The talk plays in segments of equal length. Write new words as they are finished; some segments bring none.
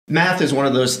Math is one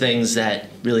of those things that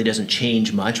really doesn't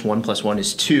change much. 1 plus 1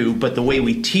 is 2, but the way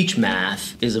we teach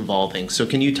math is evolving. So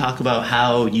can you talk about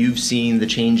how you've seen the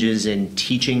changes in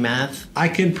teaching math? I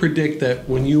can predict that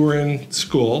when you were in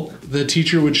school, the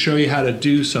teacher would show you how to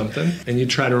do something and you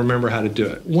try to remember how to do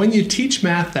it. When you teach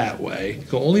math that way,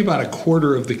 only about a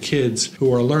quarter of the kids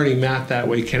who are learning math that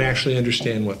way can actually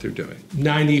understand what they're doing.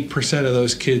 90% of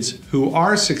those kids who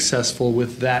are successful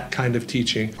with that kind of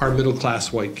teaching are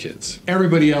middle-class white kids.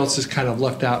 Everybody else is kind of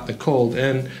left out in the cold.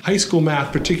 And high school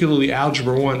math, particularly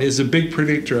Algebra 1, is a big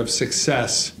predictor of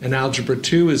success. And Algebra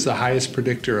 2 is the highest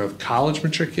predictor of college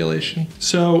matriculation.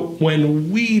 So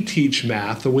when we teach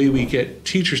math, the way we get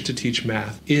teachers to teach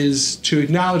math is to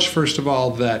acknowledge, first of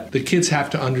all, that the kids have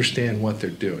to understand what they're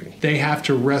doing. They have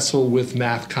to wrestle with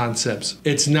math concepts.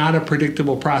 It's not a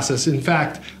predictable process. In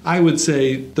fact, I would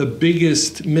say the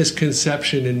biggest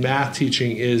misconception in math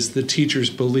teaching is the teachers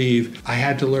believe I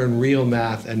had to learn real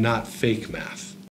math and not fake math.